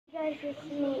guys, it's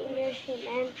me, Irishin,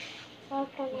 and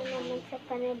welcome na naman sa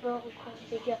panibawang kong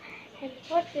video. And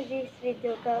for today's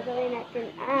video, gagawin natin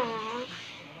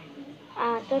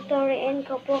tutorialin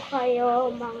ko po kayo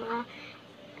mga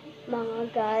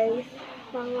guys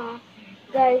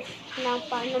na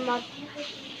paano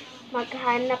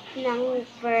maghanap ng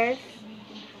verse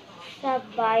sa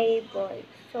Bible.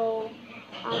 So,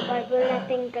 ang Bible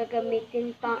natin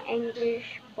gagamitin pang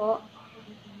English po.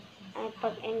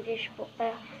 Pag English po.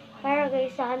 Pero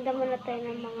guys, handa muna tayo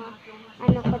ng mga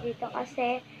ko dito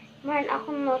kasi meron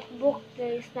akong notebook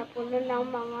guys na puno ng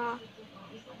mga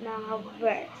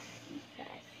verse.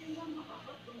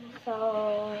 So,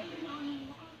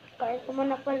 kain ko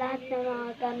muna po lahat ng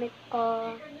mga gamit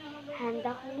ko. Handa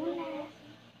ko muna.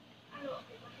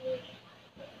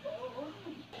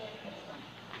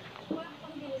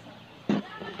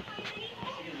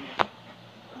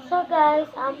 So guys,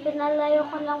 pinalayo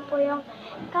ko lang po yung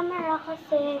camera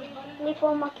kasi hindi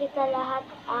po makita lahat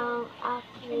ang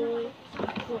aking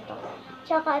nito.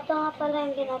 Tsaka ito nga pala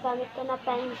yung ginagamit ko na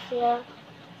pencil.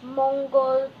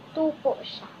 Mongol 2 po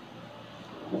siya.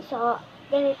 So,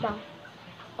 ganito.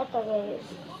 Ito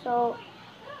guys. So,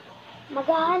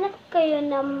 maghahanap kayo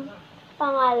ng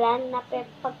pangalan na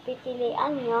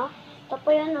pagpipilian nyo. Ito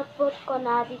po yung notebook ko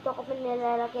na dito ko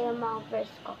nilalagay yung mga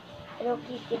verse ko. Hello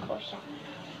Kitty po siya.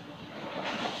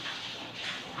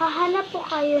 Hahanap po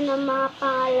kayo ng mga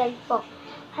pangalan po.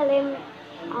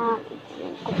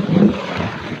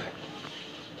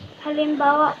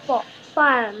 Halimbawa po,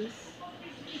 Palms.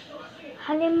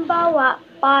 Halimbawa,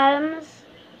 Palms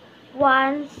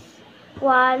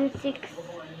 1:1:6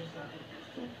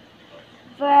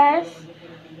 verse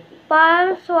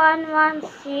Palms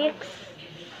 1:1:6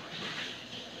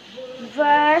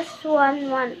 verse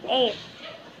 1:1:8.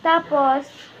 Tapos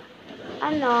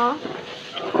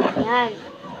yan.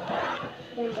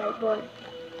 Yung Bible.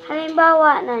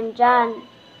 Halimbawa, nandyan.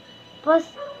 Tapos,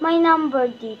 may number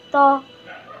dito.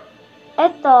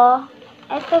 Ito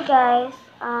guys,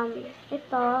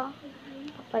 ito,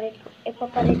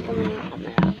 ipapalit ko muna yung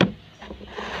camera.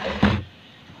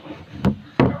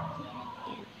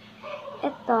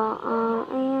 Ito,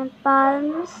 ayan,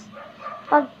 Palms.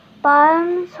 Pag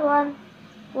Palms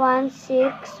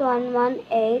 1:1:6,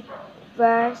 1:1:8,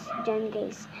 verse dyan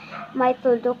guys. May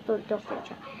tuldok-tuldok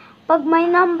dyan. Pag may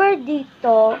number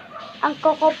dito, ang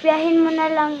kokopyahin mo na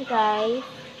lang guys,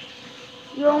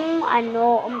 yung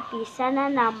umpisa na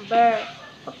number.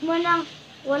 Pag mo nang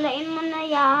walain mo na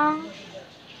yung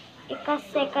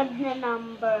ika-second na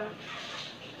number.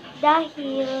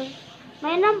 Dahil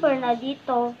may number na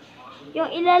dito.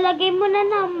 Yung ilalagay mo na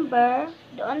number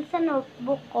doon sa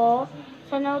notebook ko,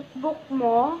 sa notebook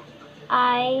mo,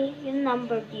 ay yung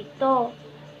number dito.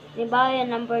 Diba,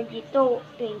 yung number dito,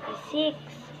 26.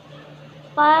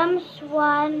 Palms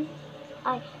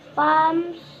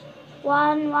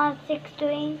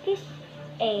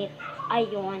 1:1:6:28.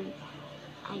 Ayun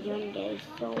guys.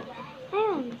 So,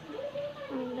 ayun.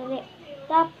 Ang dali.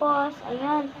 Tapos,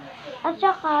 ayun. At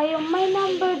saka, yung may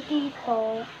number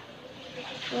dito,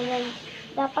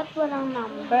 dapat walang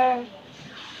number.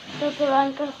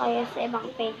 Tuturuan ko kayo sa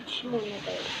ibang page muna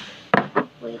guys.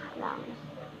 Wait lang.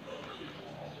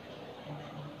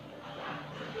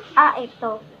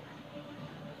 Ito.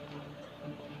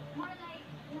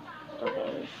 Ito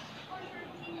guys.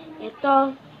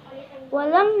 Ito.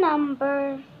 Walang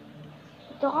number.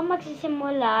 Dito ka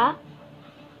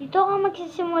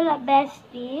magsisimula.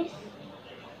 Besties.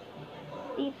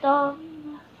 Dito.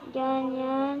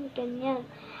 Ganyan.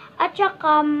 At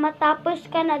saka, matapos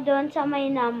ka na doon sa may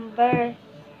number.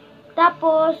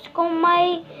 Tapos, kung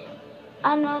may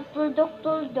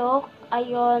tuldok-tuldok,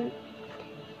 ayun.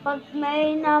 Pag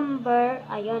may number,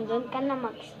 ayun, doon ka na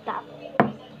mag-stop.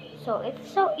 So, it's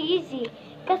so easy.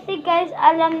 Kasi guys,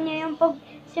 alam niyo yung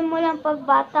simulang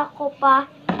pagbata ko pa,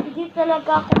 hindi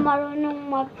talaga ako marunong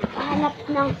maghanap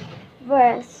ng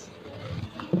verse.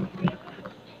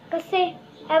 Kasi,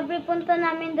 every punta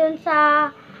namin doon sa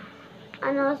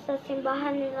sa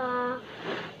simbahan nila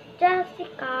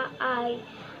Jessica ay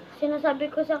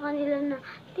sinasabi ko sa kanila na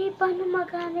paano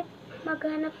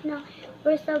maghanap ng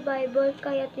verse sa Bible,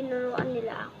 kaya tinuruan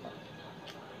nila ako.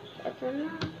 Ito na.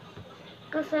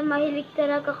 Kasi mahilig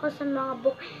talaga ako sa mga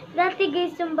book. Dati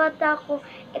guys, yung bata ko,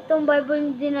 itong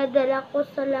Bible dinadala ko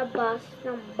sa labas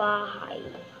ng bahay.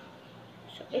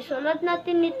 So, isulat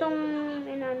natin itong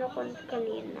ko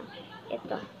kanina.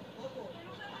 Ito.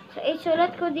 So,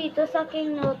 isulat ko dito sa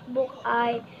aking notebook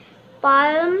ay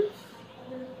Palms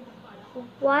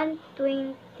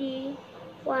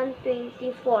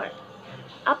 1:20-1:24.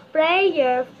 A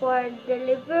prayer for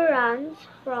deliverance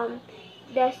from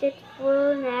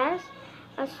deceitfulness,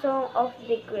 A Song of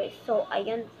the Grace. So,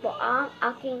 ayan po ang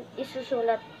aking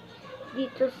isusulat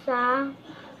dito sa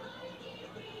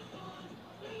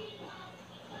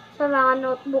mga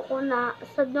notebook ko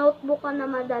na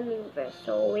madaming verse.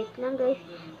 So, wait lang guys.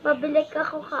 Pabalik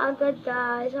ako kaagad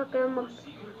guys.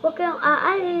 Huwag kayong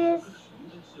aalis.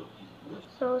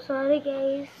 So, sorry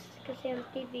guys. Kasi yung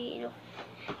TV,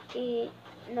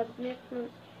 nag-mute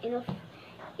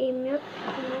i-mute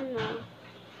ko na.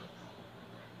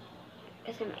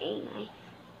 Kasi maingay.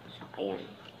 So, ayan.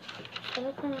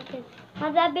 Salat na natin.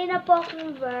 Madami na po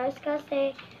akong verse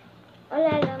kasi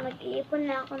wala lang, nag-iipon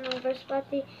na ako ng verse.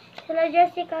 Pati sila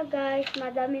Jessica guys,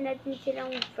 madami na din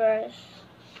silang verse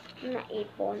na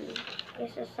ipon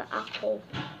kaysa sa ako.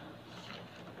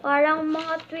 Parang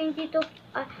mga 22,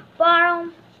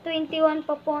 parang 21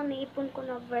 pa po naipon ko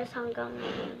na verse hanggang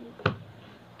ngayon.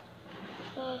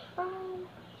 So,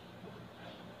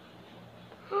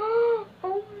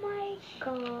 oh my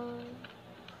God.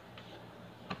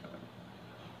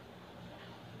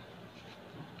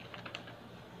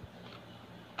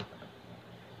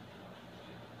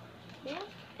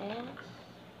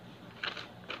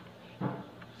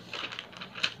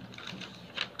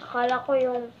 Akala ko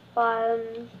yung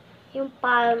palms.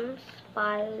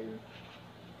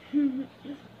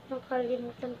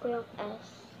 Nakalimutan ko yung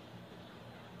S.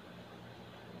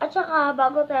 At saka,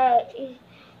 bago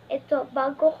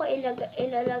ko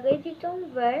ilalagay dito ang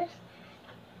verse,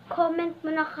 comment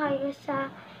muna kayo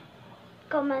sa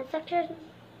comment section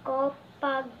ko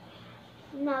pag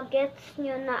na-gets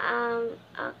nyo na ang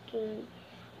aking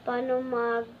paano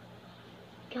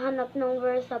maghanap ng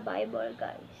verse sa Bible,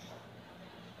 guys.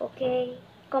 Okay?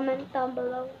 Comment down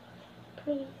below,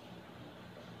 please.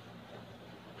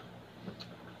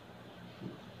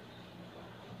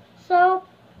 So,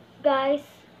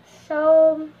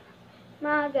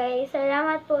 mga guys,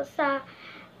 salamat po sa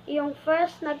yung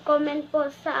first nag-comment po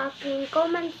sa aking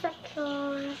comment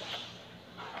section.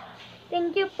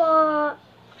 Thank you po.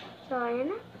 So,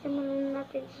 ayan na. Simulan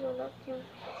natin sulat yung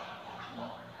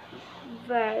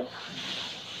verse.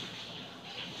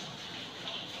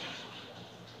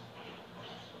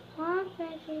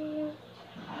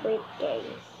 Wait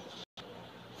guys.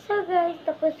 So guys,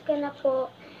 tapos ko na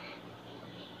po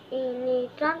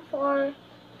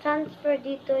transfer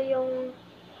dito yung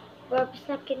verbs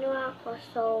na kinuha ko.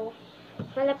 So,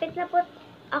 malapit na po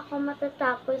ako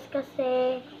matatapos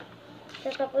kasi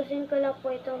tatapusin ko lang po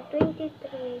itong 23.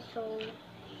 So,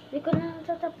 hindi ko na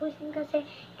tatapusin kasi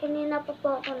kanina pa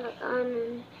po ako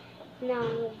nag-anon ng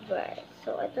verse.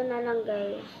 So, ito na lang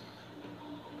guys.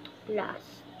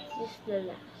 Last. This is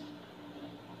the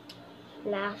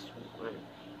last one.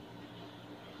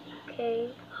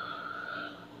 Okay.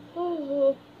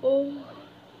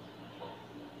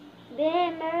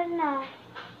 Meron na.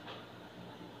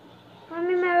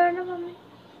 Mami, meron na kami.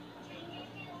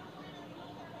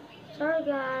 Sorry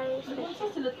guys. Sa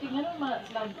sulat ko nga naman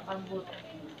lang ang buto.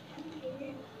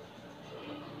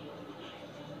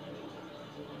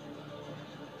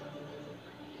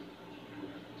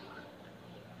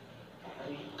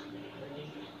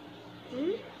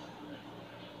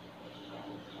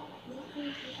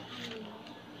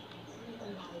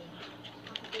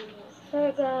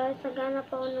 Sorry guys,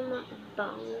 naghanap ako ng mga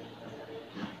ibang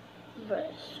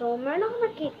verse. So, meron ako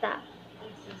nakita.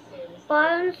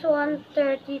 Psalms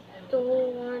 132,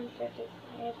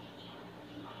 135.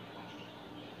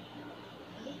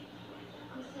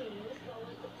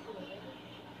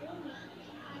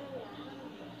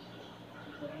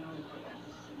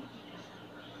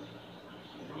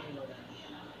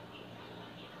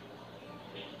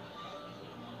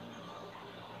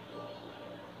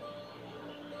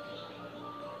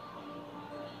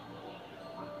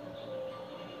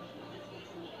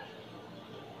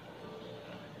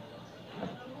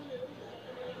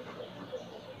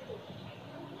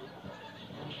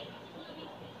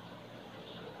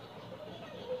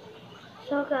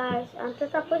 So guys, ang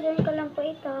tatapusin ko lang po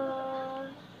ito.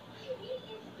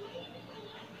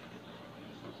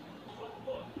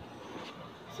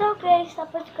 So guys,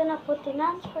 tapos ko na po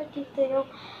tinransfer dito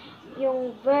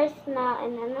yung verse na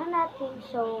inano natin.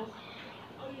 So,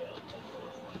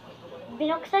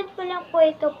 binuksan ko lang po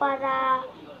ito para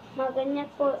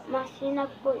maganyan po, masinag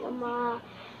po yung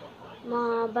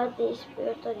mga bad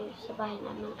espiritu dito sa bahay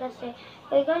namin. Kasi,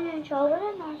 kaya ganyan siya,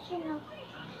 wala na, sinag.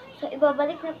 So,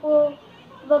 ibabalik ko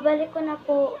na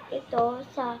po ito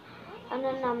sa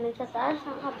namin sa taas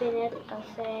ng cabinet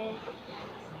kasi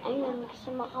ayun, kasi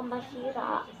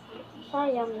makamasira.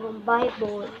 Sayang yung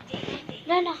Bible.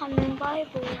 Wala na kami yung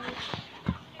Bible.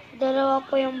 Dalawa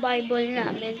po yung Bible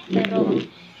namin pero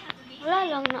wala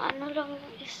lang na lang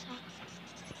yung isa.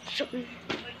 So, oh,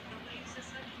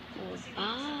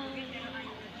 bye.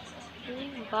 Ano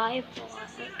yung bye po?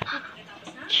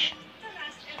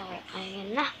 So,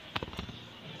 ayun na.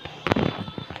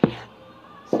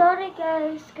 Sorry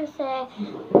guys, kasi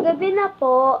gabi na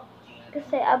po.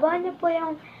 Kasi abangan niyo po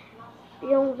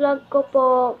yung vlog ko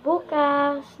po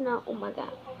bukas na umaga.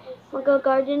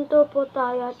 Mag-garden tour po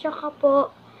tayo. Tsaka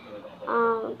po,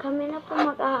 kami na po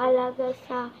mag-aalaga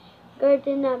sa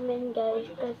garden namin guys.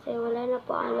 Kasi wala na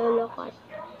po ang lolo ko at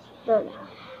lola.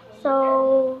 So,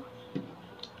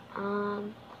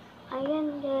 ayan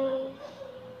guys.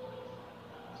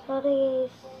 Sorry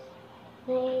guys.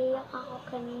 Naiiyak ako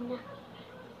kanina.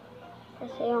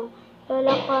 Kasi yung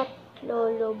lola ko at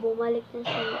lolo bumalik na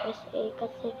sa USA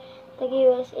kasi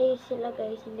taga-USA sila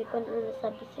guys, hindi ko na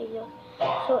nasabi sa iyo.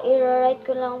 So, i-write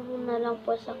ko lang muna lang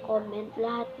po sa comment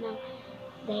lahat ng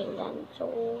dahilan. So,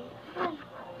 yan.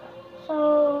 So,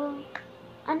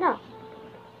 ano?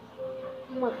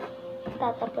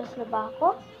 Tatapos na ba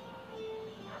ako?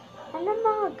 Ano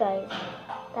mga guys?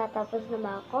 Tatapos na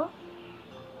ba ako?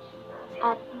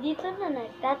 At dito na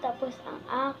nagtatapos ang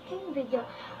aking video.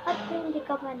 At kung hindi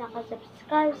ka pa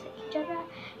nakasubscribe sa channel,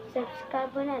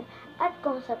 subscribe mo na. At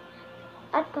kung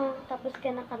tapos ka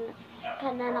na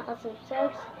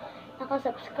nakasubscribe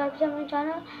sa my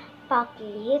channel,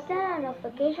 paki-hit na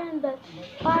notification bell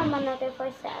para ma-notify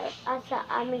sa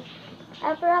aming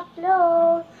ever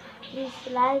upload. Please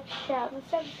like, share, and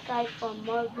subscribe for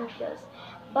more videos.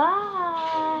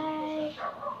 Bye!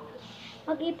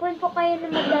 Mag-ipon po kayo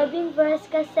ng mag-diving verse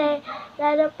kasi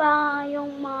lalo pa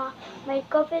yung mga may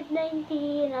COVID-19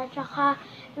 at saka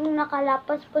yung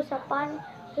nakalapas po sa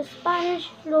Spanish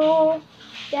flu.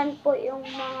 Yan po yung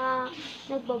mga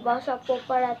nagbabasa po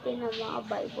parati ng mga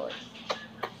Bible.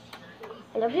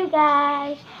 I love you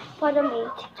guys. Follow me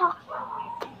TikTok.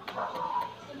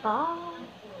 Bye.